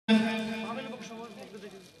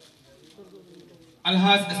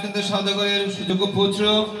আলহাজ ইস্কান্দার সওদাগরের সুযোগ্য পুত্র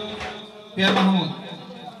পিয়ার মাহমুদ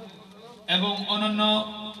এবং অন্যান্য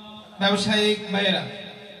ব্যবসায়িক ভাইয়েরা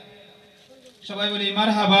সবাই বলি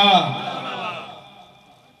মারহাবা।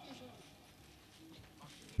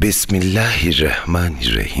 বিসমিল্লাহির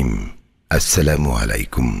রহমানির রহিম। আসসালামু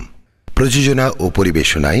আলাইকুম। প্রযোজনা ও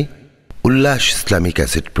পরিবেশনায় উল্লাস Islamic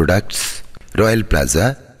asset products, royal plaza,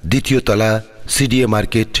 দ্বিতীয় তলা, সিডিএ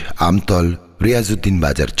মার্কেট, আমতল, রিয়াজউদ্দিন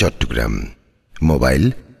বাজার, চট্টগ্রাম। মোবাইল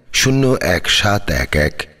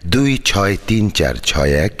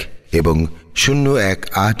 017112634661 এবং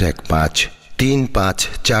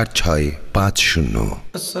 018115354650।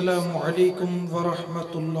 আসসালামু আলাইকুম ওয়া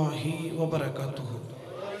রাহমাতুল্লাহি ওয়া বারাকাতুহু।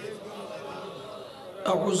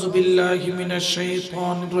 আউযু বিল্লাহি মিনাশ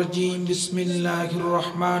শাইতানির রাজীম। বিসমিল্লাহির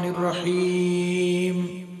রহমানির রহিম।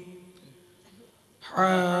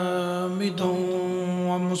 হামিদুন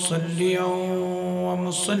ওয়া মুসাল্লিয়ান ওয়া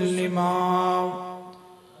মুসাল্লিমা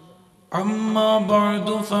আম্মা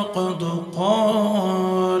বা'দু ফাকাদ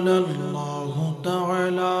ক্বালা আল্লাহু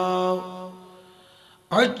তাআলা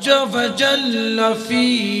عز وجل في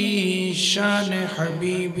شان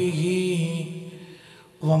حبيبه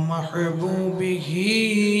ومحبوبه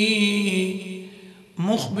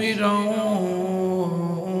مخبرا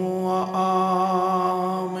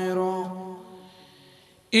وآمرا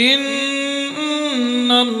إن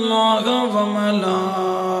الله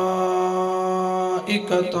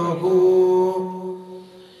وملائكته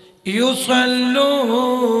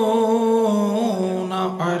يصلون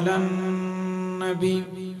على النبي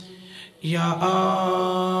يا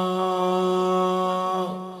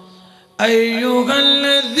أيها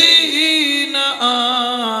الذين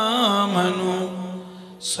آمنوا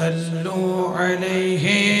صلوا عليه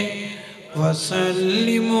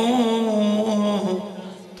وسلموا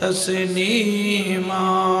تسليما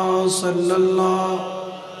صلى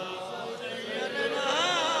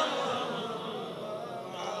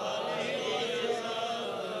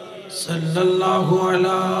الله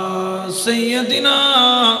على سيدنا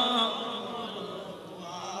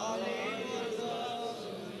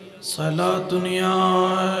صلاة يا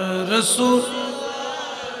رسول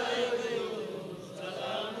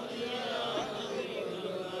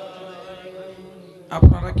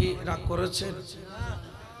আপনারা কি রাগ করেছেন?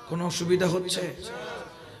 কোনো অসুবিধা হচ্ছে?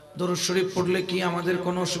 দরুদ শরীফ পড়লে কি আমাদের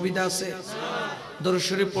কোনো অসুবিধা আছে? দরুদ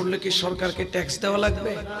শরীফ পড়লে কি সরকারকে ট্যাক্স দেওয়া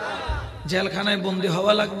লাগবে? জেলখানায় বন্দী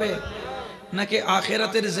হওয়া লাগবে? নাকি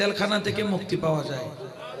আখেরাতের জেলখানা থেকে মুক্তি পাওয়া যায়?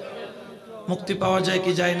 মুক্তি পাওয়া যায়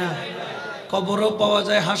কি যায় না? কবরও পাওয়া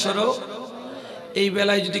যায়, হাসরও। এই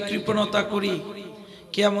বেলায় যদি কৃপণতা করি,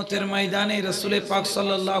 কিয়ামতের ময়দানে রাসূল পাক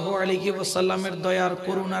সাল্লাল্লাহু আলাইহি ওয়াসাল্লামের দয়ার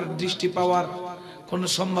করুণার দৃষ্টি পাওয়ার কোনো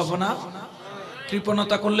সম্ভাবনা?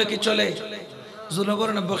 কৃপণতা করলে কি চলে?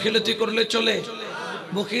 জনগণ বখিলতি করলে চলে?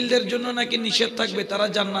 বখিলদের জন্য নাকি নিষেধ থাকবে, তারা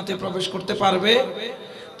জান্নাতে প্রবেশ করতে পারবে?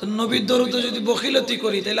 তো নবীর দরুদে যদি বখিলতি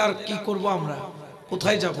করি তাহলে আর কি করব? আমরা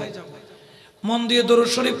কোথায় যাব? মন দিয়ে দরুদ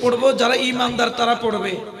শরীফ পড়বো, যারা ঈমানদার তারা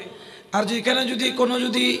পড়বে। আর যেখানে যদি কোনো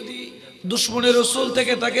দুশমনের রাসূল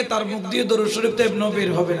থেকে থাকে, তার মুখ দিয়ে দরুদ শরীফ তো এমন বের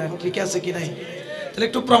হবে না। ঠিক আছে কি নাই? তাহলে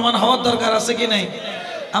একটু প্রমাণ হওয়ার দরকার আছে কি নাই?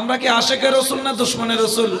 আমরা কি আশিকের রাসূল না দুশমনের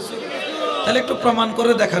রাসূল? তাহলে একটু প্রমাণ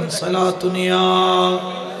করে দেখান। সালাতুনিয়া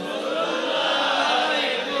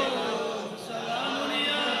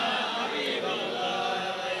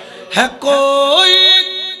है कोई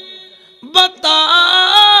बता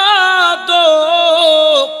दो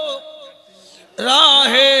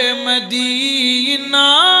राहे मदीना,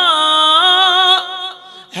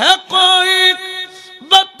 है कोई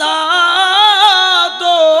बता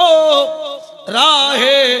दो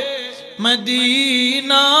राहे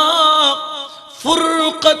मदीना,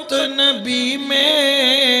 फुरकत नबी में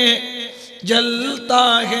जलता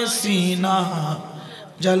है सीना,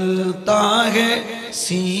 जलता है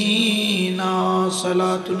सीना।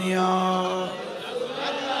 सलातुनिया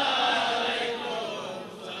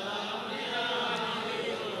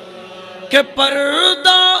के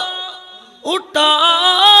पर्दा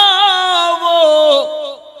उठाओ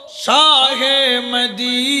शाहे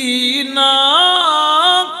मदीना,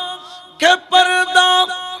 के पर्दा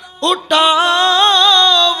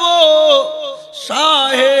उठाओ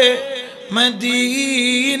शाहे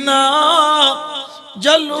मदीना,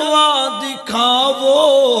 जलवा दिखाओ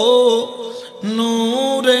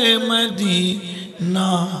नूरे मदीना,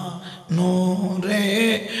 नूरे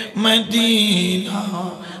मदीना।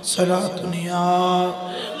 सलातुनिया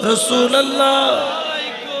रसूल अल्लाह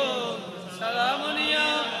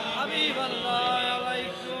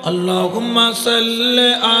अल्लाहुम्मा सल्ले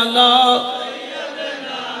अला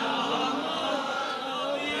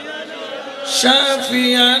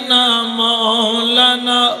शफीअना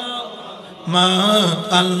मौलाना মুহাম্মদ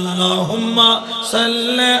আল্লাহুম্মা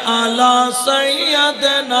সাল্লি আলা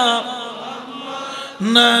সাইয়্যিদিনা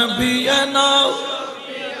নবিয়ানা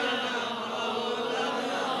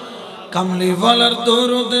কামলি ওয়ালার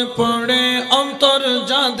দরুদ পড়ে অন্তর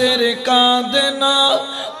যাদের কাঁদে না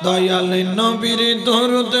দয়াল নবীর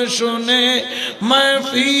দরুদ শুনে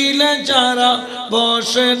মাহফিলে যারা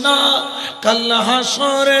বসে না কাল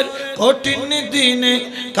হাসরের কঠিন দিনে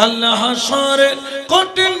কাল হাসরের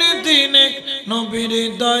কঠিন দিনে নবীর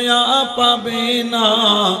দয়া পাবে না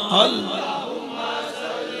আল্লাহুম্মা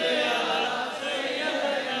সাল্লি আলা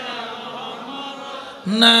সাইয়্যিদিনা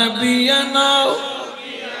নবিয়ানা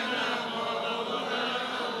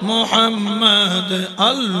মুহাম্মদ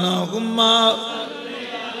আল্লাহুম্মা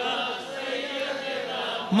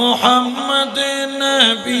মুহাম্মদ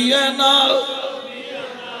নবিয়ানা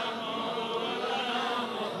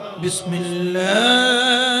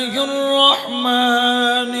বিসমিল্লাহির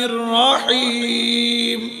রহমানির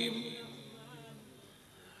রহিম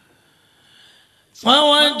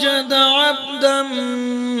فوجد عبدا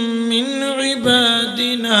من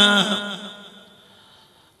عبادنا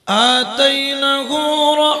آتيناه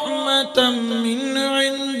رحمة من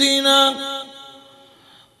عندنا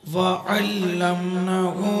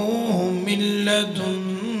وعلمناه من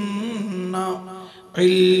لدنا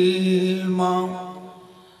علما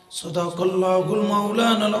صدق الله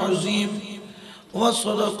المولانا العظيم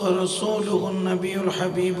وصدق رسوله النبي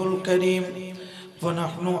الحبيب الكريم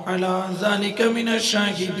ونحن على ذلك من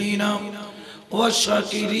الشاهدين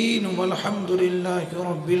والشاكرين والحمد لله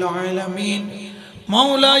رب العالمين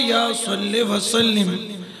مولاي صل وسلم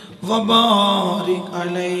وبارك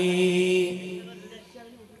عليه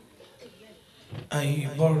اي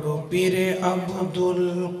بڑو پیر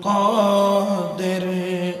عبدال قادر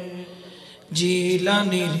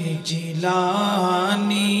জিলানি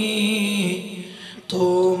জিলানি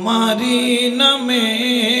তোমারি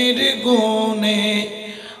নামের গুণে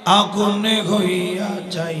আগুন হইয়া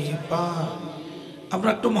যাইবা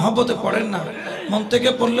আপনারা একটু মহব্বতে পড়েন না মন থেকে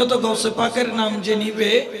পড়লে তো গৌসে পাকের নাম যে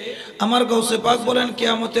নিবে আমার গৌসে পাক বলেন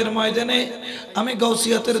কিয়ামতের ময়দানে আমি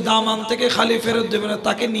গৌসিয়াতের দামান থেকে খালি ফেরত দেব না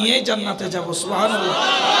তাকে নিয়েই জান্নাতে যাব সুবহানাল্লাহ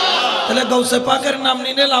তাহলে গৌসে পাকের নাম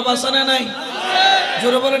নিলে লাভ আছে না নাই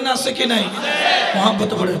জোরে বলেন আছে কি নাই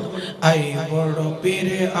মহব্বতে পড়েন আই বড় পীর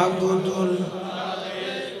আব্দুল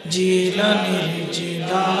জিলানি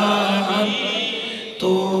জিলানি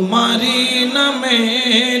তোমারি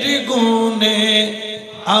নামের গুণে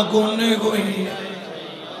আগুন হইয়া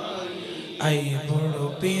আই বড়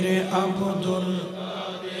পীর আব্দুল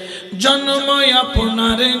জন্ম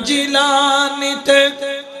আপনার জিলানিতে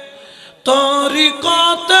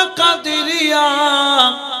তরিকত কাদরিয়া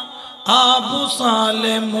আবু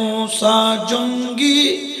সালে মুসা জঙ্গি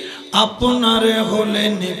আপনার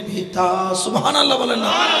হলেন পিতা সুবহানাল্লাহ বলেন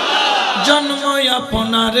না জন্ম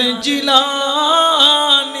আপনার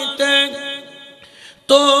জিলানিতে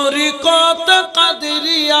তরিকত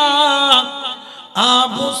কাদরিয়া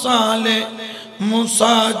আবু সালে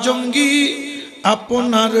মুসা জঙ্গি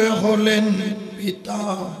আপনার হলেন পিতা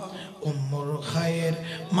উম্মুল খায়ের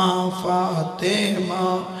মা ফাতেমা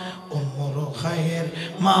উম্মুল খায়ের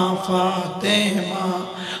মা ফাতেমা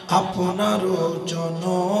আপনার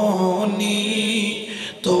জননী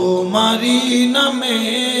তোমারি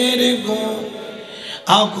নামের গুণ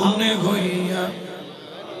আগুন হইয়া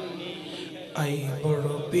আই বড়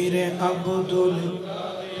পীর আব্দুল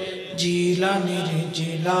জিলানির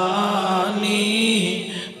জিলানি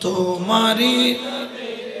তোমারি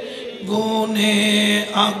গুণে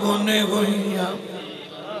আগুন হইয়া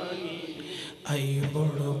আই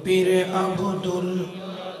বড় পীর আব্দুল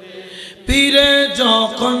পীরে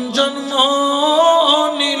যখন জন্ম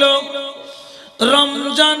নিল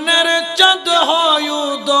রমজানের চাঁদ হয়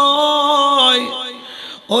উদয়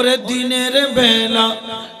ওরে দিনের বেলা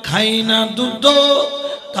খাই না দুধ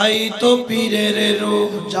তাই তো পীরের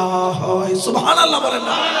রোজা হয় সুবহানাল্লাহ বলেন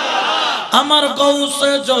না আমার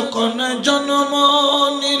গৌসে যখন জন্ম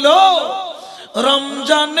নিল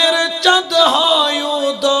রমজানের চাঁদ হয়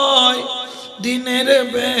উদয় দিনের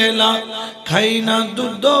বেলা খাই না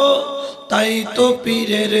দুধ তাই তো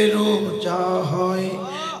পীরের রোজা হয়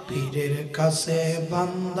পীরের কাছে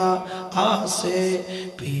বান্দা আসে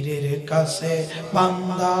পীরের কাছে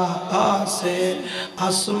বান্দা আসে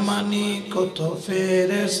আসমানি কত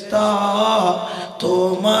ফেরেশতা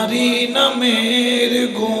তোমারি নামের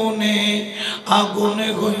গুণে আগুন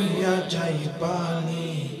হইয়া যাই পানি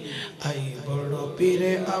আই বড়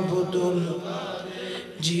পীরে আব্দুল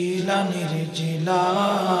জিলানির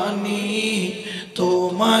জিলানি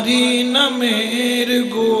তোমারি নামের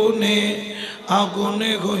গুণে আগুন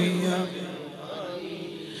হইয়া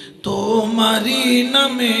তোমারি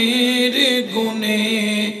নামের গুণে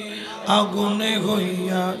আগুনে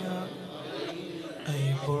হইয়া এই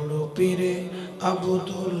বড় পীরে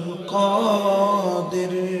আব্দুল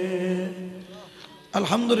কাদের।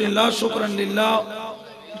 আলহামদুলিল্লাহ, শুকরান লিল্লাহ।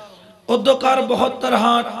 অধ্যকার 72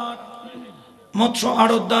 হাট মৎস্য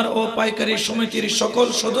আড়তদার ও পাইকারি সমিতির সকল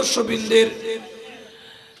সদস্যবৃন্দের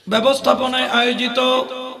ব্যবস্থাপনায় আয়োজিত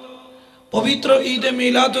পবিত্র ঈদে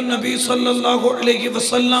মিলাদুন নবী সাল্লাল্লাহু আলাইহি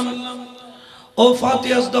ওয়াসাল্লাম ও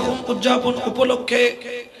ফাতিহাস দহম উদযাপন উপলক্ষে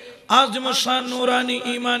আজ মশান নূরানি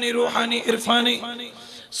ঈমানি রূহানি ইরফানি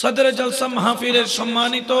সদর জলসা মাহফিলের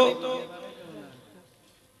সম্মানিত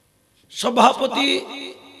সভাপতি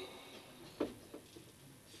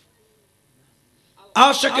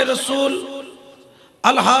আশিকে রাসূল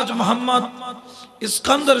আলহাজ মোহাম্মদ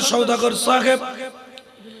ইস্কান্দার সওদাগর সাহেব,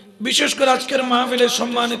 বিশেষ করে আজকের মাহফিলের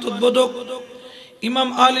সম্মানিত উদ্বোধক ইমাম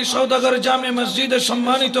আলী সওদাগর জামে মসজিদের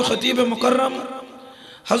সম্মানিত খতিব মুকররম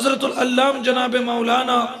হযরতুল আল্লাম জনাবে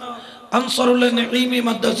মাওলানা আনসারুল্লাহ নঈমি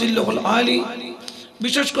মাদ্দাজিল্লাহুল আলী,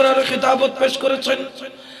 বিশেষ করে আর খিতাবত পেশ করেছেন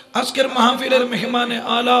আজকের মাহফিলের মেহমানে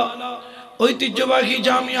আলা ঐতিহ্যবাহী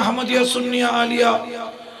জামিয়া আহমদিয়া সুন্নিয়া আলিয়া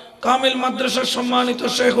কামিল মাদ্রাসার সম্মানিত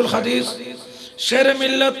শেখুল হাদিস শেরে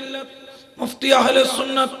মিল্লাত মুফতি আহলে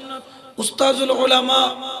সুন্নাত উস্তাজুল উলামা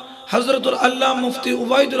হযরতুল আল্লাহ মুফতি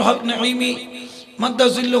উবাইদুল হক নঈমি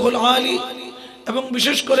মাদ্দাজিল্লাহুল আলী, এবং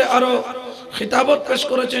বিশেষ করে আরো খিতাবত পেশ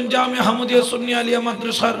করেছেন জামিয়া আহমদিয়া সুন্নিয়া আলিয়া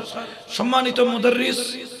মাদ্রাসার সম্মানিত মুদাররিস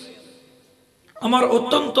আমার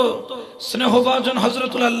অত্যন্ত স্নেহভাজন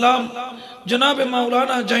হযরতুল আল্লাহ জনাবে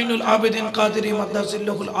মাওলানা জাইনুল আবেদিন কাদেরী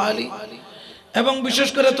মাদ্দাজিল্লাহুল আলী, এবং বিশেষ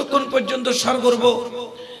করে এতক্ষণ পর্যন্ত সারগর্ব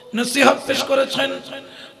নসিহত পেশ করেছেন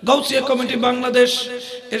গাউসিয়া কমিটি বাংলাদেশ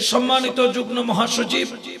এর সম্মানিত যুগ্ম মহাসচিব,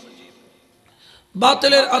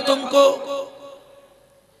 বাতিলের আতঙ্ক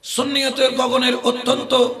সুন্নিয়তের গগনের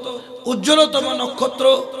অত্যন্ত উজ্জ্বলতম নক্ষত্র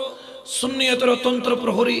সুন্নিয়তের অতন্ত্র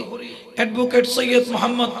প্রহরী অ্যাডভোকেট সৈয়দ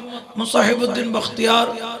মোহাম্মদ মুসাহিবউদ্দিন বখতিয়ার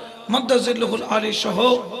মাদ্দাজিল্লাহুল আলী সহ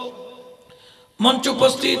মঞ্চ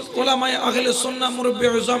উপস্থিত উলামায়ে আহলে সুন্নাহ, মুরব্বি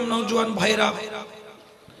আযম, নওজোয়ান ভাইরা,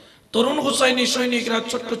 তরুণ হুসাইনি সৈনিকরা,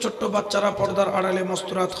 ছোট্ট ছোট্ট বাচ্চারা, পর্দার আড়ালে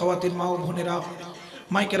মস্তরাত খাওয়াতিন মা ও বোনেরা,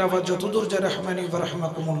 মাইকের আওয়াজ যতদূর যায় রহমানি ওয়া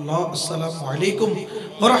রাহমাকুমুল্লাহ। আসসালামু আলাইকুম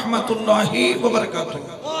ওয়া রাহমাতুল্লাহি ওয়া বারাকাতুহু।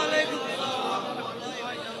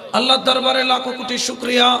 আল্লাহর দরবারে লাখো কোটি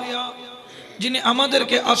শুকরিয়া যিনি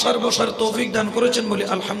আমাদেরকে আসার বসার তৌফিক দান করেছেন বলি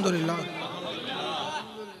আলহামদুলিল্লাহ।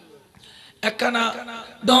 একখানা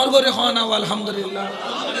ডর করে হওয়া না আলহামদুলিল্লাহ।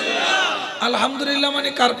 আলহামদুলিল্লাহ মানে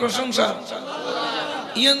কার প্রশংসা?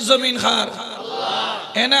 ইয়ান জমিন খার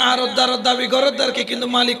এনে আরদার দাবি গরদার কে কিন্তু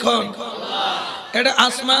মালিক হন। এটা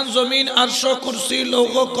আসমান জমিন আরশ কুরসি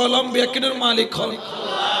লৌহ কলম বেকিনের মালিক হন।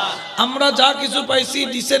 আমরা যা কিছু পাইছি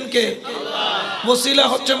দিছেন কে? ওসিলা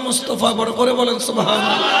হচ্ছে মুস্তাফা। বড় করে বলেন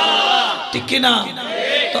সুবহানাল্লাহ, ঠিক কি না?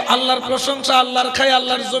 তো আল্লাহর প্রশংসা, আল্লাহর খাই,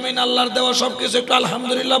 আল্লাহর জমিন, আল্লাহর দেওয়া সবকিছু একটু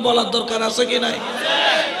আলহামদুলিল্লাহ বলার দরকার আছে কি নাই?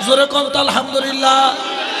 জোরে কোন তো আলহামদুলিল্লাহ।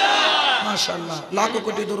 মাশাআল্লাহ, লাখো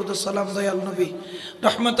কোটি দরুদ সালাম দয়াল নবী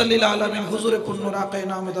রহমাতুল লিল আলামিন হুজুরে পুণ্যর আকায়ে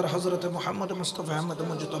নামদার হযরত মুহাম্মদ মুস্তাফা আহমদ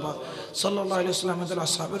মুজতবা সাল্লাল্লাহু আলাইহি ওয়াসাল্লাম এর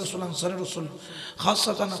আসহাবে রাসূল আনসারে রাসূল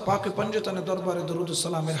খাসসাতান পাক পঞ্জতনে দরবারে দরুদ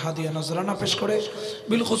সালামের হাদিয়া নজরানা পেশ করে,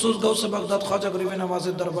 বিল খুসুস গাউসে বাগদাদ খাজা গরিবে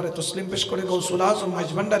নওয়াজের দরবারে তসলিম পেশ করে, গাউসুল আজম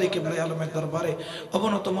মাইজভান্ডারী কিবলা আলমের দরবারে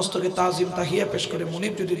অবনত মস্তকে তাজিম তাহিয়া পেশ করে,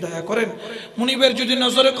 মুনিব যদি দয়া করেন, মুনিবের যদি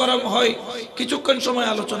নজরে করম হয়, কিছুক্ষণ সময়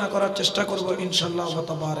আলোচনা করার চেষ্টা করব ইনশাআল্লাহ ওয়া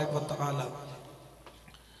তাবারাক ওয়া তাআলা।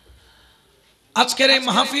 আজকের এই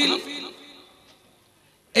মাহফিল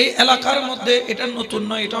এই এলাকার মধ্যে এটা নতুন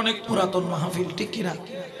নয়, এটা অনেক পুরাতন মাহফিল, ঠিক কিনা?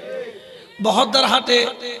 বহদ্দার হাটে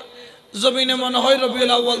জমিনে মনে হয়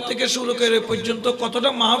রবিউল আউয়াল থেকে শুরু করে পর্যন্ত কতটা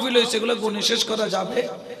মাহফিল হয়েছে এগুলো গুণে শেষ করা যাবে।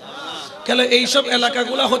 কেন এইসব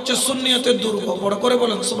এলাকাগুলো হচ্ছে সুন্নিয়তের দুর্গ। বড় করে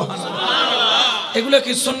বলেন সুবহানাল্লাহ। এগুলো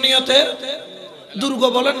কি সুন্নিয়তের দুর্গ?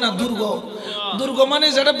 বলেন না দুর্গ। দুর্গ মানে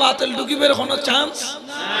যেটা বাতিল ঢুকিবের কোনো চান্স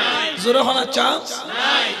জোরে হওয়ার চান্স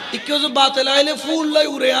কেউ যে বাতিল আইলে ফুল লাই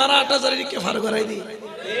উড়ে আর 8000 কে ফার করাই দি,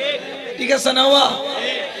 ঠিক আছে না? ওয়া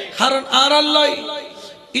কারণ আর আল্লাহ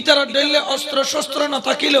ইতারা ডেলে অস্ত্র শস্ত্র না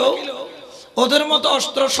থাকিলেও, ওদের মতো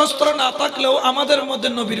অস্ত্র শস্ত্র না থাকলেও আমাদের মধ্যে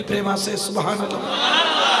নবীর প্রেম আছে। সুবহানাল্লাহ।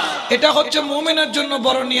 এটা হচ্ছে মুমিনের জন্য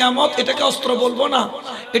বড় নিয়ামত। এটাকে অস্ত্র বলবো না,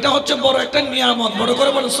 এটা হচ্ছে বড় একটা নিয়ামত। বড়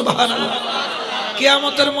করে বলেন সুবহানাল্লাহ।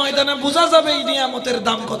 কিয়ামতের ময়দানে বোঝা যাবে এই নিয়ামতের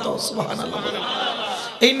দাম কত। সুবহানাল্লাহ।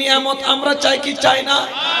 এই নিয়ামত আমরা চাই কি চাই না?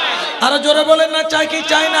 আরো জোরে বলেন না, চাই কি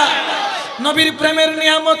চাই না? নবীর প্রেমের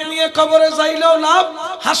নিয়ামত নিয়ে কবরে যাইলেও লাভ,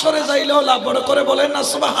 হাসরে যাইলেও লাভ। বড় করে বলেন না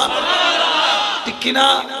সুবহানাল্লাহ, ঠিক কিনা?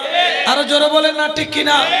 আরো জোরে বলেন না, ঠিক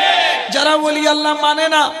কিনা? যারা ওলি আল্লাহ মানে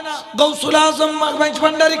না, গৌসুল আজম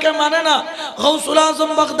ভান্ডারীকে মানে না, গৌসুল আজম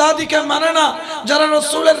বাগদাদীকে মানে না, যারা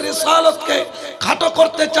রাসূলের রিসালাতকে খাটো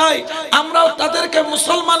করতে চায় আমরাও তাদেরকে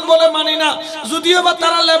মুসলমান বলে মানি না। যদিও বা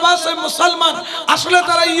তারা লেবাসে মুসলমান, আসলে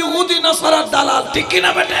তারা ইহুদি নাসারার দালাল। ঠিক কি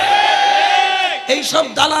না বেটা? এই সব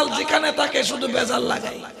দালাল যেখানে থাকে শুধু বেজাল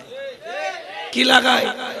লাগায়। কি লাগায়?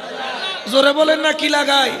 জোরে বলেন না কি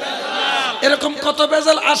লাগায়? এরকম কত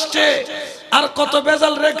বেজাল আসছে আর কত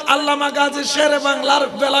বেজাল রেখ আল্লামা গাজী শেরে বাংলার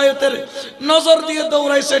বেলায়েতের নজর দিয়ে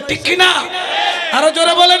দৌড়াইছে। ঠিক কি না? আরো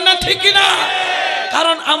জোরে বলেন না ঠিক কি না?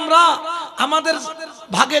 কারণ আমরা আমাদের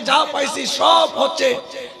ভাগে যা পাইছি সব হচ্ছে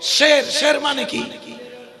শের। শের মানে কি?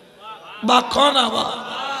 বাখনা।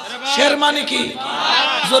 শের মানে কি?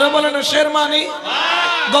 জোরে বলেন না। শের মানে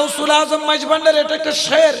গৌসুল আজম মাইজভান্ডার, এটা একটা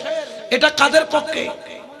শের। এটা কাদের পক্ষে?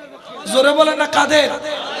 জোরে বলেন না কাদের?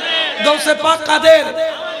 গৌসে পাক কাদের?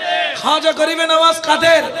 খাজা গরিবে নওয়াজ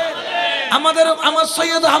কাদের? আমার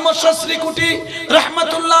সৈয়দ আহমদ শাহ শ্রীকুটি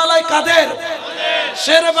রহমাতুল্লাহ আলাই কাদের?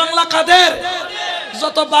 শেরে বাংলা কাদের?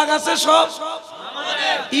 যত বাগ আছে সব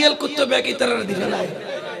ইয়েল কুত্তো ব্যাকি তারা দিবে লাই।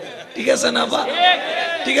 ঠিক আছে না বা?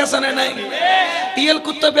 ঠিক আছে না নাই? ইয়েল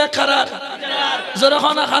কুত্তো ব্যাগ খারার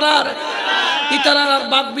জোরখানা খারার ইতারার আর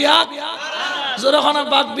বাগ বিয়াক জোরখানা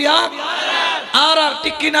বাগ বিয়াক আর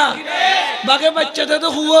ঠিক কিনা? বাগে বাচ্চা দে তো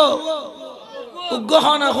হুয়ো উগ্র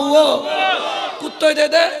হনা হুয়ো কুত্তই দে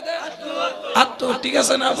দে আত্ম। ঠিক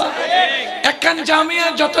আছে না বা? একখান জামিয়া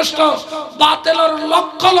যথেষ্ট বাতিলের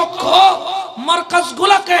লক্ষ লক্ষ মার্কাজ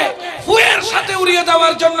গুলাকে ফুয়ের সাথে উড়িয়ে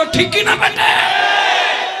দেওয়ার জন্য। ঠিক কি না বেটা?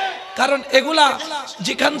 কারণ এগুলা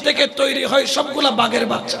যেখান থেকে তৈরি হয় সবগুলা বাঘের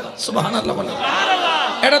বাচ্চা। সুবহানাল্লাহ বলেন।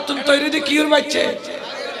 এটা তুমি তৈরি দি কিউর বাচ্চা?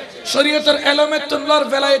 শরীয়তের এলমের তুনলার,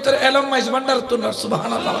 বেলায়েতের এলম মাইজভান্ডার তুনলার।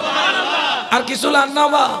 সুবহানাল্লাহ। আর কিছু লান না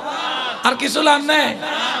বা? আর কিছু লান না?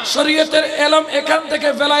 শরীয়তের এলম এখান থেকে,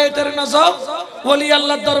 বেলায়েতের নজর ওলি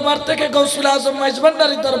আল্লাহর দরবার থেকে, গৌসুল আজম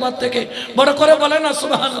মাইজভান্ডারীর দরবার থেকে। বড় করে বলে না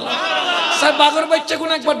সুবহানাল্লাহ। সাহেব বাগের বাচ্চা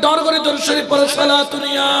কোন একবার ডর করে দরুদ শরীফ পড়ে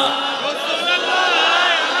সালাতুনিয়া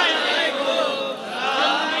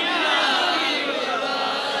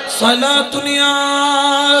সালাতুনিয়া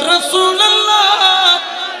রাসূলুল্লাহ।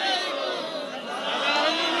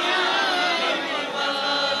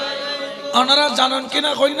 ওনারা জানেন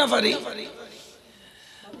কিনা কই না পারি,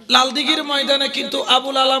 লালদিঘির ময়দানে কিন্তু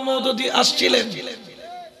আবুল আলা মওদুদী আসছিলেন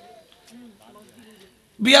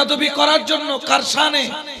বিয়াদবি করার জন্য। কার শানে?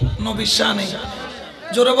 নবীর শানে।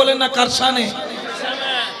 জোরে বলেন না কার শানে?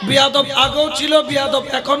 বিয়াদব আগেও ছিল, বিয়াদব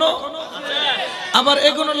এখনো, আবার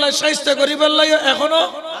এগুলোর লাই শাইস্তা করিবার লাই এখনো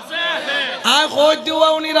আর কই দিওয়া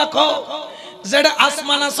উনি রাখো। যেটা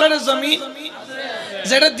আসমান আছে জমিন,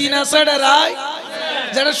 যেটা দিন আছে রায়,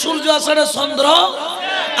 যেটা সূর্য আছে চন্দ্র,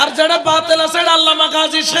 আর যেটা বাতিল আছে আল্লামা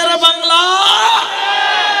গাজী শেরে বাংলা।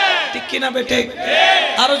 ঠিক কিনা বেটে?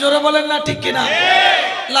 আরো জোরে বলেন না ঠিক কিনা?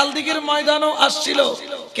 লালদিঘির ময়দানও আসছিল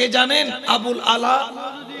কে জানেন? আবুল আলা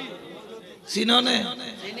চিননে?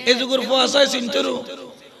 এই যুগের ফোয়াশায় চিনতেরু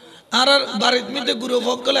আর বাড়ির মধ্যে গুরু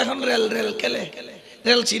ভোগ করলে এখন রেল রেল খেলে।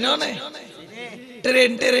 Rail চিননে?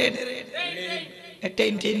 Train train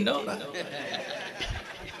train train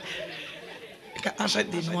আসার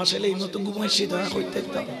দিন আসলে এই মতো ঘুমাইছি তো হইতে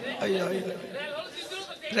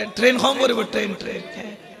ট্রেন কম করব। ট্রেন ট্রেন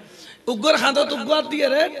উগ্র হাতত উগ্র দিয়ে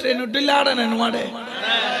রে ট্রেন উঠলে আড়ে না নোয়াড়ে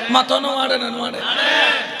মাথনো আড়ে না নোয়াড়ে।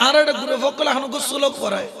 আর একটা গুরু ভোগ করলে এখন শ্লোক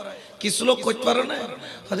পড়ায়। কি শ্লোক করতে পারো না?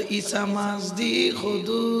 ঈসা মাসদি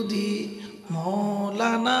খুদুদি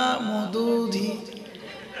মৌলানা মদুদি।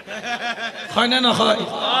 হয় না না হয়?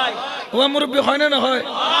 ও মুরব্বী হয় না না হয়?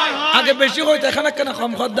 আগে বেশি হইতো, এখন কেন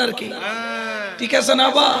কম খদ্দার কি? ঠিক আছে না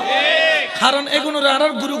বা? কারণ এগুলো আর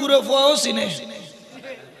গুরু গুরু ফুয়াও চিনে।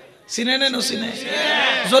 চিনে নে চিনে?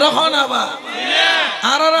 জোর হন আবা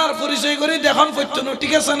আর আর পরিচয় করি দেখন পড়তো।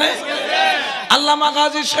 ঠিক আছে না? আল্লামা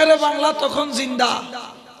গাজী শেরে বাংলা তখন জিন্দা।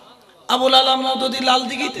 আবুল আলা মওদুদী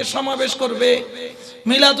লালদিঘিতে সমাবেশ করবে,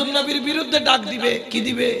 মিলাদুন নবীর বিরুদ্ধে ডাক দিবে। কি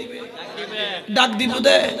দিবে? ডাক দিব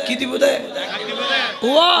দে। কি দিব দে?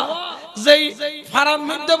 ওয়া যেই ফারাম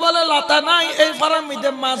মধ্যে বলে লাতা নাই, এই ফারাম মধ্যে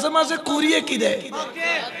মাঝে মাঝে কুড়িয়ে কি দেয়?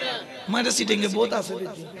 মাঝে সিটিংয়ে বহুত আছে।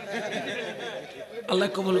 আল্লাহ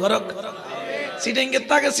কবুল করক। সিটিংয়ে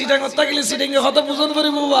তাকে সিটাঙ্গ তাকলে সিটিংয়ে কত পূজন করি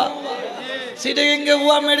বাবা। সিটিংয়ে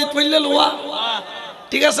হুয়া মেডিত পড়লে লোয়া।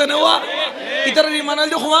 ঠিক আছে না? ওয়া ইতার রিমানাল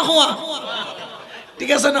দি হুয়া হুয়া। ঠিক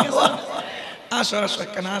আছে না? ওয়া আসো আসো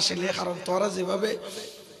কেন আসলে? কারণ তোরা যেভাবে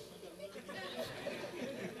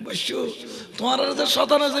বসু তোমার যে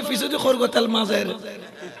শতানো যে পিছু দিয়ে খরগো তেল মাঝের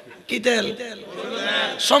কি তেল?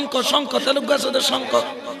 শঙ্খ। শঙ্খ তেলুক গাছ ওদের শঙ্খ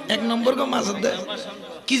এক নম্বর গো মাছের দে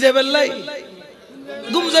কি যে বেললাই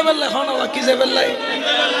ঘুম যাবেল্লাই হন কি যাবেল্লাই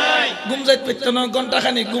ঘুম যাইতে পেত না ঘন্টা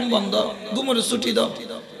খানি ঘুম বন্ধ ঘুমের ছুটি দাও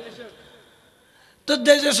তো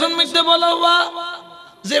দেশের মধ্যে বলো বা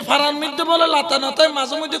যে ফারান মধ্যে বলে লাতা নতায়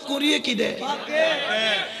মাঝে মধ্যে কুড়িয়ে কি দেয়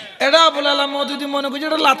এটা বলালাম যদি মনে করছি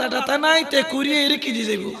এটা লাতা টাতা নাই তে কুড়িয়ে এর কি দিয়ে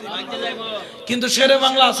যাইব কিন্তু শেরে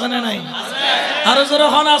বাংলা আছে না নাই আরো জোরে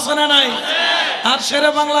হন আছে না নাই আর শেরে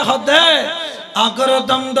বাংলা হদে আগর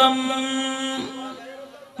দম দম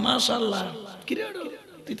মাশাআল্লাহ কি রে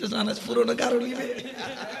তুই তো জানাস পুরোটা কারণ নিবে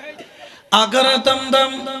আগর দম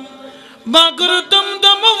দম বাগর দম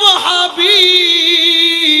দম ওয়াহাবি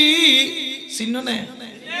চিনো না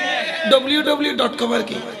www.com আর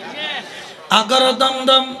কি আগর দম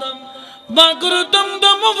দম বাগর দম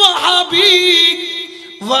দম ওয়াহাবি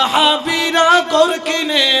ওয়াহাবিরা কর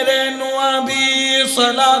কিনে রে নওয়াবি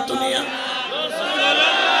সালাতুনিয়া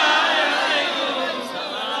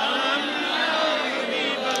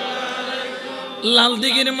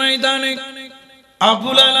লালদিঘির ময়দানে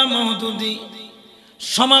আবুল আলা মওদুদি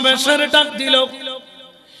সমাবেশের ডাক দিল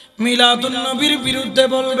মিলাদুন নবীর বিরুদ্ধে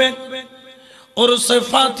বলবে ওরসে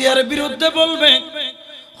ফাতিহার বিরুদ্ধে বলবে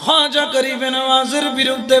খাজা গরিব নওয়াজের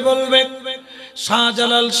বিরুদ্ধে বলবে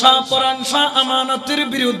শাহজালাল শাহ পরান শাহ আমানতের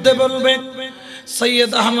বিরুদ্ধে বলবে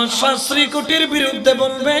সৈয়দ আহমদ শাহ শ্রীকুটির বিরুদ্ধে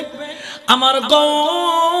বলবে আমার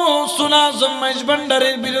গৌসুল আজম মাইজ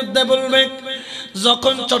ভান্ডারের বিরুদ্ধে বলবে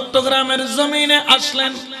যখন চট্টগ্রামের জমিনে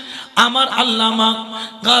আসলেন আমার আল্লামা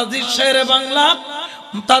গাজী শেরে বাংলা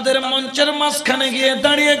তাদের মঞ্চের মাঝখানে গিয়ে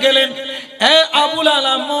দাঁড়িয়ে গেলেন এ আবুল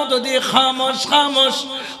আলা মওদুদি খামোশ খামোশ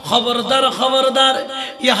খবরদার খবরদার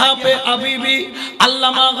ইহা পে अभी भी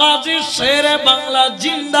আল্লামা গাজী শেরে বাংলা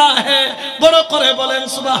জিন্দা है বড় করে বলেন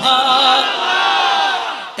সুবহান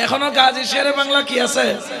এখনো গাজী শেরে বাংলা কি আছে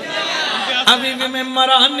अभी भी मैं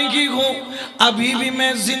मरा नहीं हूँ अभी भी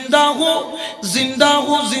मैं जिंदा हूँ जिंदा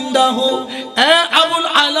हूँ जिंदा हूँ ए अबुल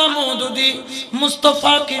आला मौदूदी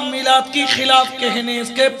मुस्तफ़ा की मिलाद की खिलाफ कहने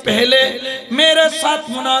के पहले मेरे साथ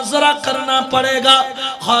मुनाजरा करना पड़ेगा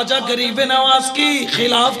ख्वाजा गरीब नवाज की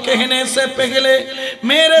खिलाफ कहने से पहले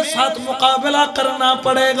मेरे साथ मुकाबला करना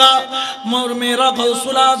पड़ेगा और मेरा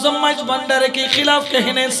गौसुल आजम मज भंडारे की खिलाफ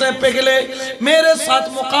कहने से पहले मेरे साथ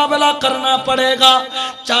मुकाबला करना पड़ेगा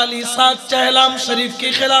 40 साल चहलाम शरीफ के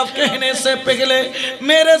खिलाफ कहने से पहले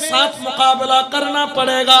मेरे साथ मुकाबला करना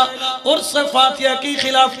पड़ेगा और फातिहा के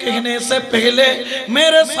खिलाफ कहने से पहले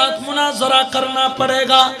मेरे साथ मुनाजरा करना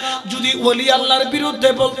पड़ेगा যদি ওলি আল্লাহর বিরুদ্ধে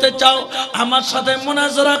বলতে চাও আমার সাথে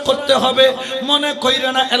মুনাজরা করতে হবে মনে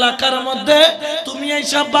কইরা না এলাকার মধ্যে তুমি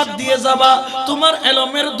এইসব বাদ দিয়ে যাবা তোমার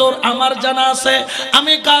এলমের দৌর আমার জানা আছে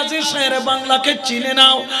আমি গাজী শেরে বাংলাকে চিনে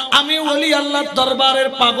নাও আমি ওলি আল্লাহর দরবারের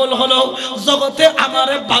পাগল হলো জগতে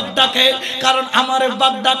আমারে বাগ ডাকে কারণ আমারে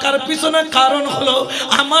বাগ ডাকার পিছনে কারণ হলো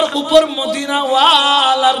আমার উপর মদিনা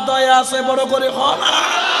ওয়ালার দয়া আছে বড় করে হন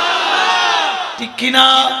ঠিক কিনা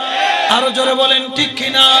আরো জোরে বলেন ঠিক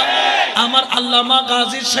কিনা আমার আল্লামা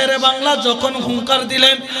গাজী শেরে বাংলা যখন হুঙ্কার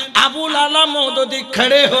দিলেন अबुल आला मौदूदी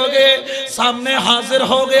खड़े हो गए सामने हाजिर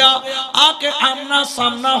हो गया आके आमना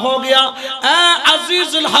सामना हो गया ए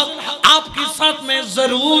अजीजुल हक आपके साथ मैं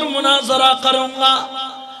जरूर मुनाजरा करूंगा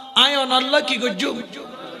आयो न अल्लाह की गुज्जू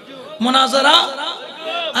मुनाजरा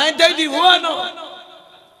आय दादी हुआ नो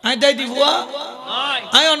आय दादी हुआ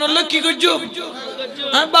आयो न अल्लाह की गुज्जू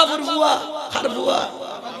आय बाबर हुआ हर हुआ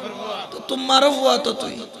तो तुम मारो हुआ तो तू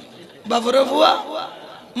बाबर हुआ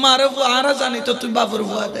मारो हुआ आरा जानी तो तू बाबर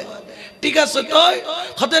हुआ दे ठीक है सतोय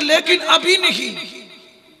खते लेकिन अभी नहीं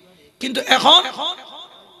किंतु এখন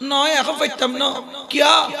নয় এখন পাইতাম না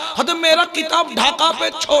क्या হতে मेरा किताब ढाका पे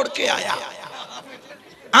छोड़ के आया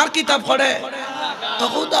আর किताब পড়ে তো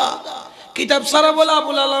खुदा किताब सारा बोला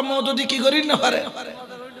अबुल आला मौदूदी की गरीब न पारे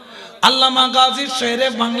अल्लामा गाजी शेरे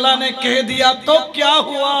बांग्ला ने कह दिया तो क्या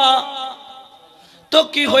हुआ तो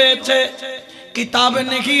की होएছে किताब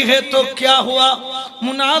नहीं है तो क्या हुआ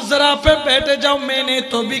मुनाजरा पे बैठे जाओ मैंने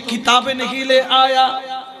तो भी किताब नहीं ले आया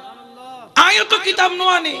आयो तो किताब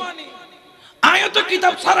नवानी आयो तो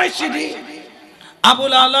किताब सारा सीधी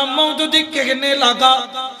अबुल आला मौदूदी कहने लगा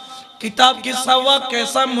किताब की सवा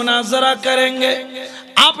कैसा मुनाजरा करेंगे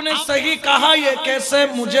आपने सही कहा ये कैसे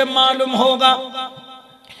मुझे मालूम होगा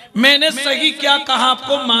मैंने सही क्या कहा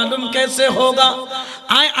आपको मालूम कैसे होगा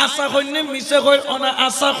आय आशा होने मिसे होय ओना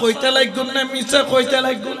आशा होइते लागुन ना मिसे होइते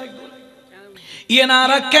लागुन ये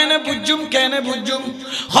नारा कहने बुजुम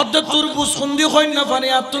হযরত তোর বুসুন্দি হই না পারে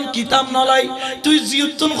আতুন কিতাব নলাই তুই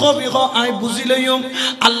জিউতুন কবি হ I বুঝিলইম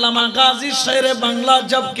Allama Gazi Shere Bangla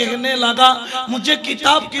job कहने लगा मुझे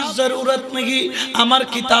किताब की जरूरत नहीं আমার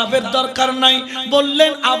কিতাবের দরকার নাই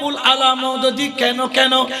বললেন আবুল আলা মওদুদি কেন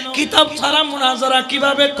কেন কিতাব ছাড়া মুনাজারা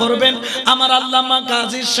কিভাবে করবেন আমার আল্লামা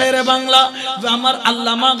গাজী শেরে বাংলা আমার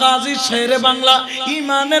আল্লামা গাজী শেরে বাংলা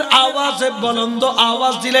ঈমানের আওয়াজে বুলন্দ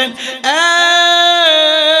আওয়াজ দিলেন এ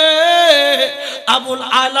আবুল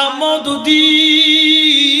আলা মওদুদি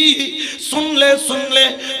सुन ले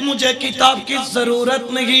मुझे किताब की जरूरत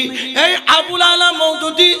नहीं ए আবুল আলা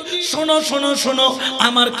মওদুদি শোনো শোনো শোনো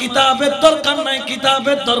আমার কিতাবের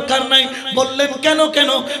দরকার নাই বললেন কেন কেন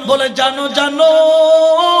বলে জানো জানো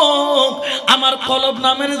আমার কলব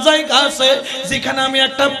নামের জায়গা আছে যেখানে আমি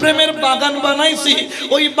একটা প্রেমের বাগান বানাইছি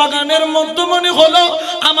ওই বাগানের মধ্যে মনে হলো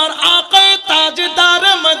আমার আকা তাজদার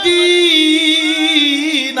মদিনা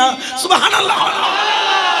সুবহানাল্লাহ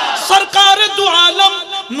सरकार दो आलम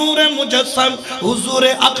नूर मुजस्सम हुजूर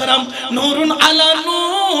अकरम नूरुन अला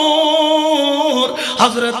नूर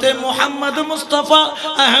हजरत मोहम्मद मुस्तफा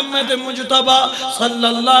अहमद मुजतबा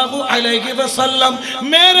सल्लल्लाहु अलैहि वसल्लम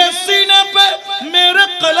मेरे सीने पे मेरे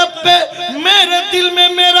कल्ब पे मेरे दिल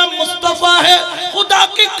में मेरा मुस्तफा है खुदा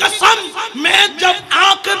की कसम मैं जब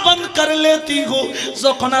आंख बंद कर लेती हूँ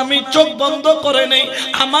যখন আমি চোখ বন্ধ করে নেই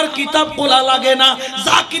আমার কিতাব খোলা লাগে না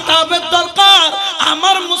যা কিতাবের দরকার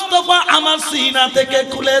আমার মুস্তাফা আমার সিনা থেকে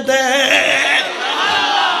খুলে দে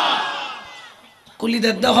কুলি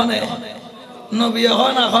দে দহনে নবী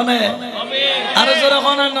হন আখনে আর জোরে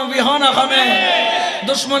হন নবী হন আখনে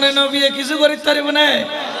দুশমনে নবী কিছু করিতে পারিব না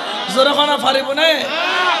জোরে হন পারিব না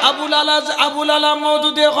আবুল আলা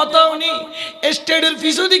মওদুদি কথা উনি স্টেডের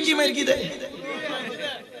ফিসুদি কি মারকি দেয়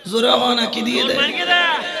জোরে হন কি দিয়ে দেয়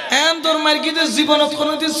এন তোর মারকি দে জীবনত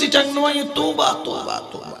কোনদিন সিটাং নয় তওবা তওবা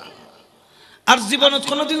তওবা আর জীবনত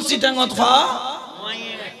কোনদিন সিটাংত ফা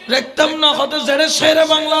রাখতাম না কত জেরে শেরে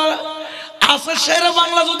বাংলা আছে শেরে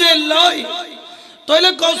বাংলা যদি লই তাইলে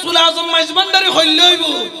কৌসুল আজম মাইজবান্ডারি হইলইব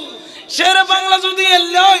শেরে বাংলা যদি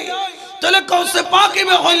লই তাইলে কৌসে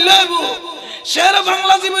পাকিবে হইলইব শেরে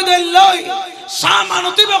বাংলা যদি লই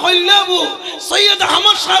সামানতিবে হইলইব সৈয়দ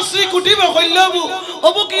আহমদ শাস্ত্রী কুটিবে হইলইব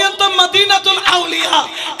অবকিয়ত মদিনাতুল আউলিয়া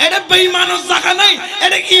এডে বেঈমানের জায়গা নাই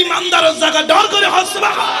এডে ঈমানদারের জায়গা ডর করে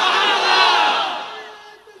হসবা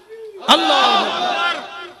আল্লাহ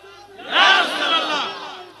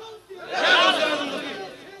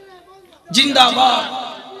जिंदाबाद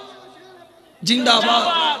जिंदाबाद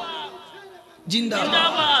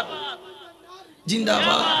जिंदाबाद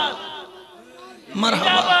जिंदाबाद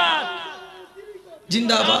मरहबा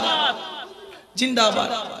जिंदाबाद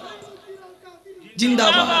जिंदाबाद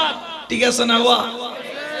जिंदाबाद ठीक है ना हुआ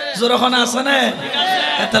जोर खाना আছে না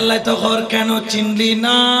এতলাই তো ঘর কেন চিনলি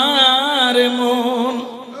না রে মন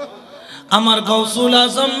আমার গৌসুল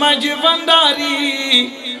আজম মাঝি ভান্ডারি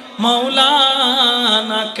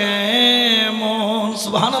मौलाना केमन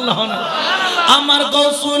सुबहानाल्लाह আমার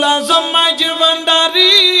গৌসুল আজম মাঝি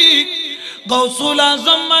ভান্ডারি গৌসুল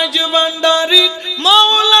আজম মাঝি ভান্ডারি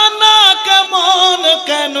মৌলানা কেমন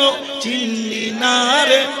কেন চিনলি না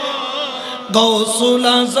রে গৌসুল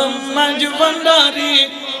আজম মাঝি ভান্ডারি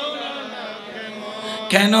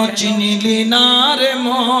কেন চিনলি না রে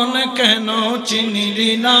মন কেন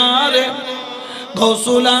চিনলি না রে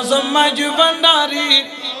গৌসুল আজম মাঝি ভান্ডারি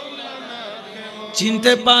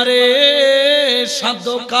চিনতে পারে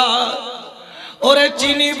সাধকার ওরে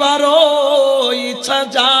চিনিবারও ইচ্ছা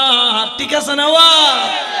যার ঠিক আছে না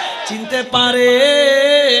চিনতে পারে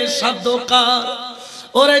সাধকার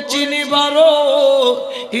ওরে চিনিবারও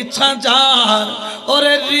ইচ্ছা যার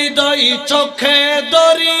ওরে হৃদয় চোখে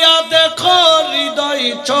দরিয়া দেখো হৃদয়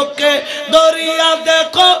চোখে দরিয়া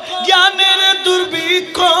দেখো জ্ঞানের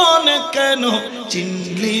দুর্ভিক্ষণ কেন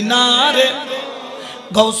চিনলি না রে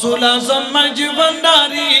গৌসুল আজম মাঝি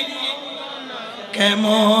ভান্ডারি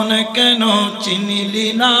কেমন কেন চিনিলি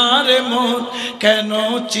না রে মন কেন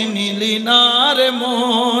চিনিলি না রে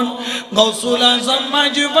মন গৌসুল আজম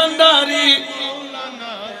মাঝি ভান্ডারি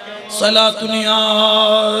সালাতুন ইয়া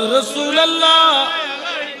রাসূলুল্লাহ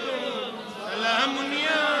সালামুন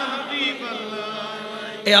ইয়া হাবিবাল্লাহ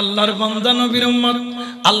এ আল্লাহর বান্দা নবীর উম্মত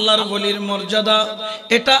আল্লাহর ওলির মর্যাদা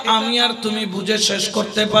এটা আমি আর তুমি বুঝে শেষ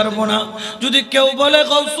করতে পারবো না যদি কেউ বলে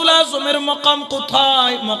গৌসুল আজমের মাকাম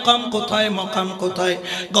কোথায় মাকাম কোথায় মাকাম কোথায়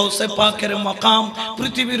গৌসে পাকের মাকাম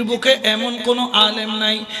পৃথিবীর বুকে এমন কোন আলেম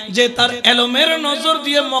নাই যে তার এলমের নজর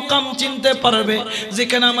দিয়ে মাকাম চিনতে পারবে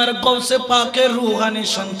যেখানে আমার গৌসে পাকের রূহানি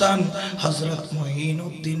সন্তান হযরত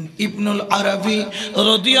মুঈনুদ্দিন ইবনুল আরাবি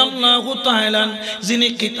রাদিয়াল্লাহু তাআলা যিনি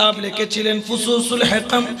কিতাব লিখেছিলেন ফুসুসুল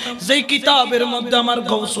হিকাম, যেই কিতাবের মধ্যে আমার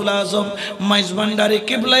গাউসুল আজম মাইজভান্ডারি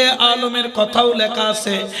কিবলায়ে আলমের কথাও লেখা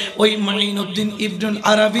আছে। ওই মাইনুদ্দিন ইবনুল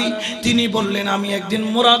আরাবি তিনি বললেন, আমি একদিন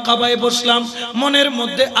মুরাকাবায় বসলাম, মনের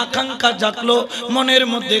মধ্যে আকাঙ্ক্ষা জাগলো, মনের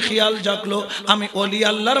মধ্যে খেয়াল জাগলো, আমি ওলি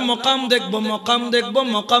আল্লাহর মকাম দেখব, মকাম দেখব,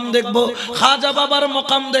 মকাম দেখব। খাজা বাবার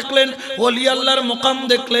মকাম দেখলেন, ওলি আল্লাহর মকাম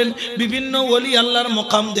দেখলেন, বিভিন্ন ওলি আল্লাহর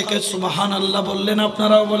মকাম দেখে সুবহানাল্লাহ বললেন।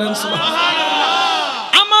 আপনারাও বলেন সুবহানাল্লাহ।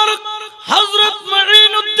 আমার হযরত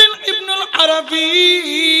মাইনুদ্দিন ইবনুল আরাবি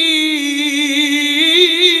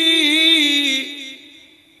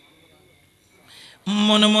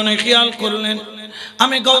মনে মনে খেয়াল করলেন,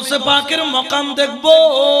 আমি গাউসে পাকের মকাম দেখব।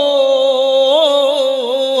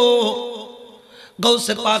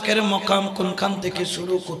 গাউসে পাকের মকাম কোনখান থেকে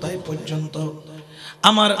শুরু, কোথায় পর্যন্ত?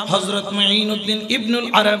 আমার হযরত মাইনুদ্দিন ইবনুল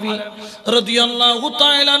আরাবি রাদিয়াল্লাহু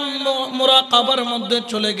তাআলা মুরাকাবার মধ্যে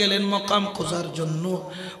চলে গেলেন মকাম খোঁজার জন্য,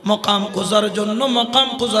 মকাম খোঁজার জন্য, মকাম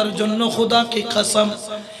খোঁজার জন্য। খুদা কি কসম,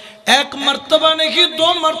 एक मर्तबा नहीं, 2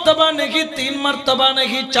 मर्तबा नहीं, 3 मर्तबा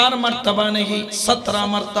नहीं, 4 मर्तबा नहीं, 17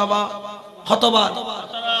 मर्तबा, हतबार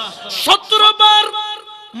 17 बार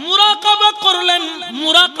मुराकाबा करलेन,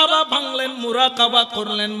 मुराकाबा भांगलेन, मुराकाबा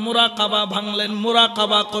करलेन, मुराकाबा भांगलेन,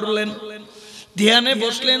 मुराकाबा करलेन। ध्याने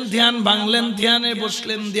बसलेन, ध्यान भांगलेन, ध्याने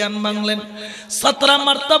बसलेन, ध्यान भांगलेन। 17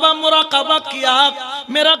 मर्तबा मुराकाबा किया।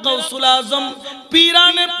 मेरा गौसुल आजम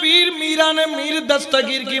पीराने पीर मीराने मीर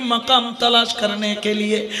दस्तगीर की मकाम तलाश करने के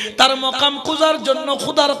लिए तार मकाम खुजार जन्नो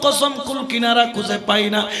खुदार कसम कुल किनारा खुजे पाई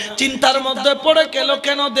ना। चिंतार मध्य पड़े गेलो,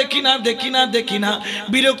 केनो देखी ना देखी ना देखी ना,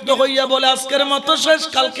 बिरक्त हइया बोले आजकेर मतो शेष,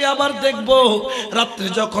 कालके आबार देखबो। रात्रे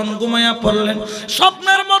जखन घुमाया पड़लेन,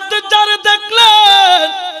 स्वप्नेर मध्य जारे देखलेन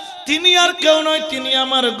তিনি আর কেউ নয়, তিনি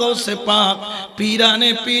আমার গৌসে পাক পীরানে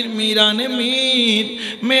পীর मीराने मीर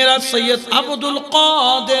मेरा सैयद अब्दुल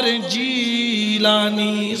कादिर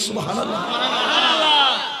जीलानी। सुभान अल्लाह।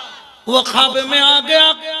 वो ख्वाब में आ गया,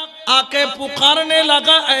 आके पुकारने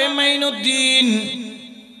लगा, ऐ माइनुद्दीन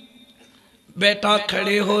बेटा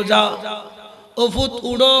खड़े हो जा, उफुत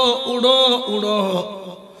उड़ो उड़ो उड़ो।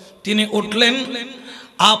 তিনি उठलेन,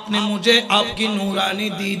 आपने मुझे आपकी नूरानी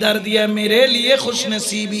दीदार दिया, मेरे लिए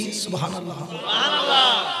खुशनसीबी। सुभान अल्लाह।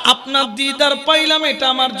 अपना दीदार पाइलाम, এটা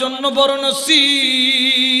আমার জন্য বড়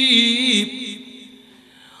নসিব।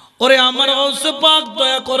 ওরে আমার গৌসে পাক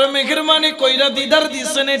দয়া করে মেহেরবানি কইরা দীদার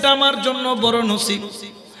দিছেন, এটা আমার জন্য বড় নসিব।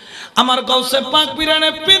 আমার গৌসে পাক পীরানে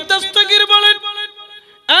পীর দস্তগীর বলেন,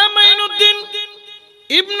 এ মাইনুদ্দিন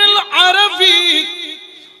ইবনুল আরাবি,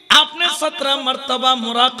 आपने 17 मर्तबा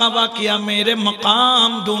मुराकाबा किया मेरे मकाम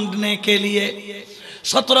ढूंढने के लिए।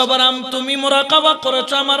 17 बार তুমি মুরাকাবা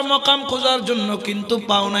করেছো আমার মকাম খোঁজার জন্য, কিন্তু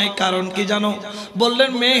পাও নাই। কারণ কি জানো? বললেন,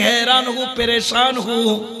 मैं हैरान हूँ, परेशान हूँ,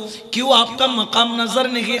 क्यों आपका मकाम नजर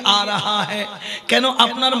नहीं आ रहा है? কেন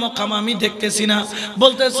আপনার মকাম আমি দেখতেছি না?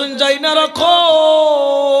 বলতেছেন, যাই না রাখো,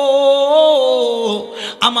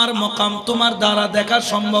 আমার মকাম তোমার দ্বারা দেখা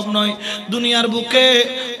সম্ভব নয়। দুনিয়ার বুকে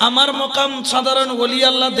আমার মকাম সাধারণ ওলি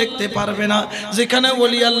আল্লাহ দেখতে পারবে না। যেখানে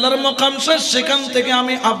ওলি আল্লাহর মকাম শেষ, সেখান থেকে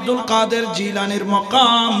আমি আব্দুল কাদের জিলানির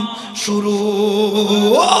মকাম শুরু।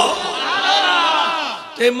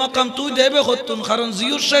 এই মকাম তুই দেবে হতুন, কারণ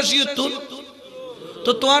জিউর শেষ ইতুন,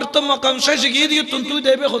 তো তোমার তো মকাম শেষ গিয়ে দিতুন, তুই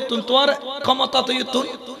দেবে হতুন, তোমার ক্ষমতা তো ইতুন।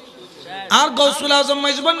 আর গৌসুল আজম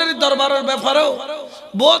মাইজবান্ডারি দরবারের ব্যাপারেও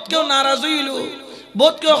বহুত কেউ নারাজ হইল,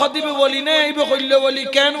 বহুত কেউ খতিবে বলি না, এইবে কইলে বলি,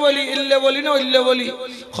 কেন বলি, ইল্লে বলি না, ইল্লে বলি,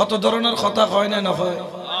 কত ধরনের কথা হয় না না হয়,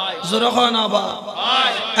 জোরে হয় না বা।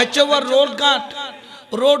 আচ্ছা, ওর রোড ঘাট,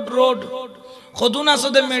 রোড রোড খতুন আছে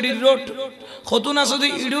দে মেডির রোড, খতুন আছে দে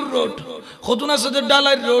ইডুর রোড, খতুন আছে দে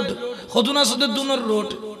ডালাই রোড, খতুন আছে দে দুনর রোড।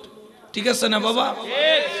 ঠিক আছে না বাবা?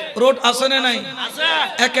 রোড আছে না নাই?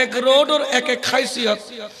 এক এক রোড ওর এক এক খাইসিয়ত।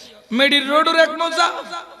 মেডির রোড ওর এক মজা,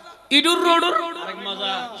 ইডুর রোড ওর আরেক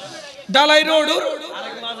মজা, ডালাই রোড ওর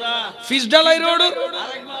আরেক মজা, ফিস ডালাই রোড ওর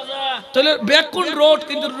আরেক মজা। তাহলে বেকুন রোড,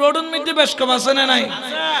 কিন্তু রোডের মধ্যে বেশ কম আছে না নাই?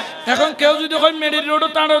 এখন কেউ যদি কয় মেডির রোডও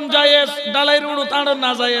তাড়ন যায়স, ডালাই রোডও তাড়ন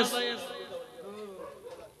না যায়স,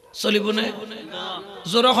 চলিব না?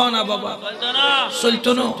 জোরে হয় না বাবা?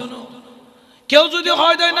 চলতো না। কেউ যদি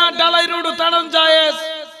হয় দেয় না ডালাই রোডও তাড়ন যায়স,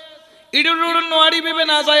 ইডুর রোড নোয়ারি ভেবে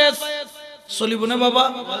না যায়স, চলিব না বাবা?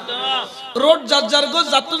 রোড যার যার গো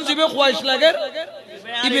যাতুন জিবে খোয়াইশ লাগে,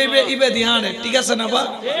 ইবে ইবে ইবে দিহাড়ে। ঠিক আছে না বাবা?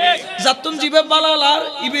 যাতুন জিবে বালালার,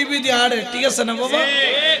 ইবে ইবে দিহাড়ে। ঠিক আছে না বাবা?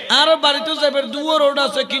 আর বাড়িতে যাবে দুও রোড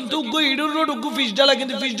আছে, কিন্তু গো ইডুর রোড গো ফিস ডালা,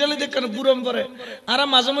 কিন্তু ফিস ডালে দেখে বুরম করে। আর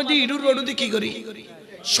মাঝে মধ্যে ইডুর রোড দিয়ে কি করি,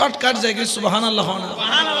 শর্টকাট যায়। সুবহানাল্লাহ।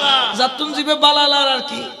 যাতুন জিবে বালালার, আর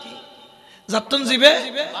কি যাতুন জিবে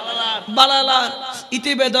বালালার।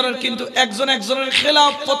 ইতি বেদরের কিন্তু একজন একজনের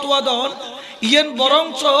খেলাফ ফতোয়া দেন ইয়েন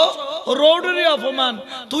বরঞ্চ রোডের অপমান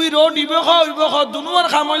তুই রোড ইবে হ দুনুয়ার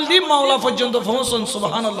খামল দি মাওলা পর্যন্ত পৌঁছন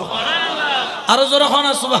সুবহানাল্লাহ আরো জোরে হন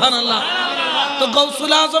না সুবহানাল্লাহ। তো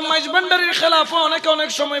গাউসুল আজম মাইজভান্ডারির খেলাফ অনেকে অনেক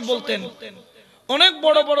সময় বলতেন, অনেক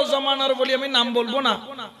বড় বড় জামানার বলি আমি নাম বলবো না,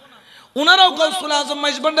 উনারাও গাউসুল আজম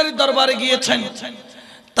মাইজভান্ডারির দরবারে গিয়েছেন।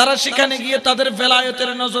 তারা সেখানে গিয়ে তাদের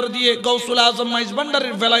ভেলায়েতের নজর দিয়ে গাউসুল আজম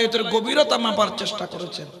মাইজভান্ডারির ভেলায়েতের গভীরতা মাপার চেষ্টা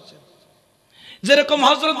করেছেন। যেরকম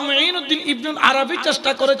হযরত মুঈনুদ্দিন ইবনুল আরবি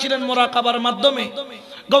চেষ্টা করেছিলেন মুরাকাবার মাধ্যমে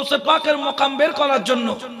গাউসে পাকের মাকাম বের করার জন্য।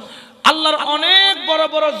 আল্লাহর অনেক বড়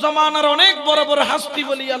বড় জামানার অনেক বড় বড় হাস্তি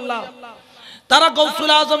বলি আল্লাহ, তারা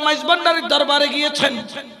গাউসুল আজম মাইজভান্ডারির দরবারে গিয়েছেন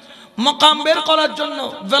মাকাম বের করার জন্য।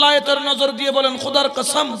 ভেলায়েতের নজর দিয়ে বলেন খোদার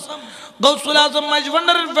কসম, গাউসুল আজম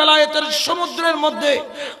মাইজভান্ডারির ভেলায়েতের সমুদ্রের মধ্যে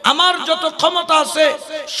আমার যত ক্ষমতা আছে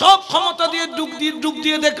সব ক্ষমতা দিয়ে ডুব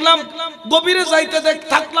দিয়ে দেখলাম, গভীরে যাইতে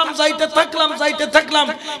যাইতে থাকলাম,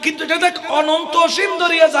 কিন্তু এটা দেখ অনন্ত অসীম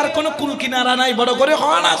দরিয়া, যার কোনো কুল কিনারা নাই। বড় করে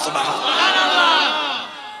হন না সুবহানাল্লাহ,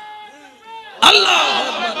 আল্লাহু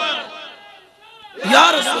আকবার, ইয়া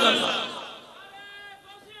রাসূলুল্লাহ,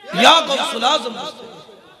 ইয়া গাউসুল আজম,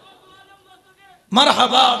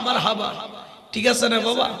 মারহাবা মারহাবা। ঠিক আছে না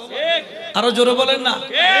বাবা? আরো জোরে বলেন না।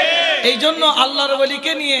 এই জন্য আল্লাহর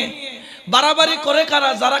ওলিকে নিয়ে বাড়াবাড়ি করে কারা?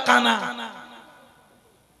 যারা কানা।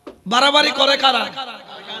 বাড়াবাড়ি করে কারা?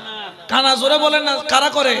 কানা। জোরে বলেন না, কারা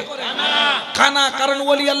করে? কানা। কারণ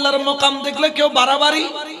ওলি আল্লাহর মাকাম দেখলে কেউ বাড়াবাড়ি,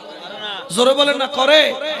 জোরে বলেন না, করে,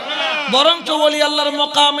 বরঞ্চ ওলি আল্লাহর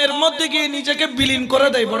মাকামের মধ্যে গিয়ে নিজেকে বিলীন করে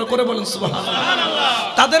দেয়। বড় করে বলেন সুবহানাল্লাহ।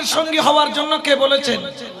 তাদের সঙ্গী হওয়ার জন্য কে বলেছেন?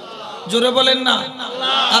 জোরে বলেন না,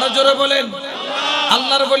 আরো জোরে বলেন।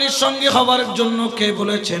 আল্লাহর ওলির সঙ্গে হওয়ার জন্য কে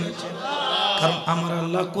বলেছেন? কারণ আমার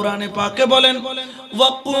আল্লাহ কোরআনে পাকে বলেন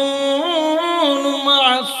ওয়াকুনু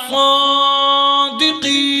মা'আস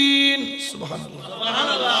সাদিকিন। সুবহানাল্লাহ।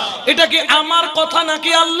 এটা কি আমার কথা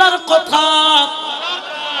নাকি আল্লাহর কথা?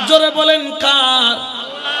 জোরে বলেন কার?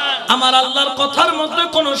 আমার আল্লাহর কথার মধ্যে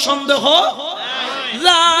কোনো সন্দেহ?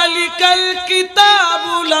 যালিকাল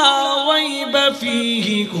কিতাবু লা রাইবা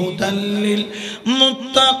ফীহি হুদাল লিল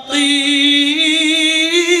মুত্তাকিন।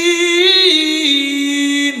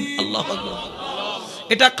 আল্লাহু আকবার।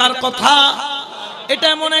 এটা কার কথা? এটা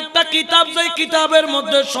এমন একটা কিতাব যে কিতাবের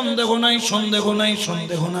মধ্যে সন্দেহ নাই, সন্দেহ নাই,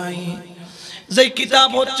 সন্দেহ নাই। যে কিতাব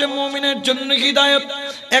হচ্ছে মুমিনের জন্য হিদায়াত।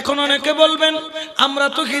 এখন অনেকে বলবেন আমরা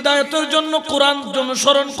তো হিদায়াতের জন্য কোরআন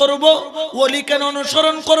অনুসরণ করব, ওলি কেন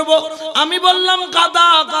অনুসরণ করব? আমি বললাম গাদা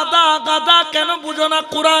গাদা গাদা, কেন বুঝো না?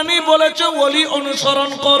 কোরআনই বলেছে ওলি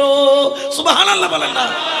অনুসরণ করো। সুবহানাল্লাহ বলেন না।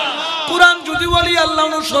 কোরআন যদি ওলি আল্লাহ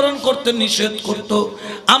অনুসরণ করতে নিষেধ করত,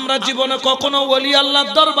 আমরা জীবনে কখনো ওলি আল্লাহর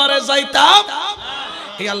দরবারে যাইতাম?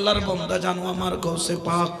 এই আল্লাহর বান্দা জানো, আমার গৌসে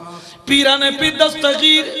পাক পীরানে পীর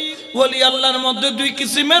দস্তগীর ওলি আল্লাহর মধ্যে দুই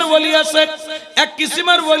কিসিমের ওলি আছে। এক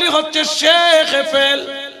কিসিমের ওলি হচ্ছে শেখে ফেল,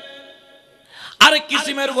 আরেক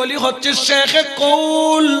কিসিমের ওলি হচ্ছে শেখে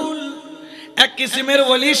কৌল। এক কিসিমের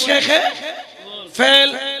ওলি শেখে ফেল,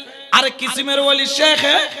 আরেক কিসিমের ওলি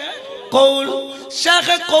শেখে কৌল।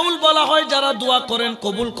 শেখে কৌল বলা হয় যারা দোয়া করেন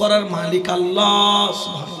কবুল করার মালিক আল্লাহ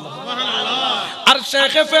সুবহানাল্লাহ। আর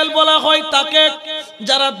শেখে ফেল বলা হয় তাকে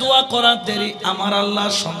যারা দোয়া করার দেরি আমার আল্লাহ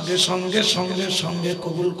সঙ্গে সঙ্গে সঙ্গে সঙ্গে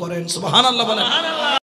কবুল করেন। সুবহানাল্লাহ বলেন।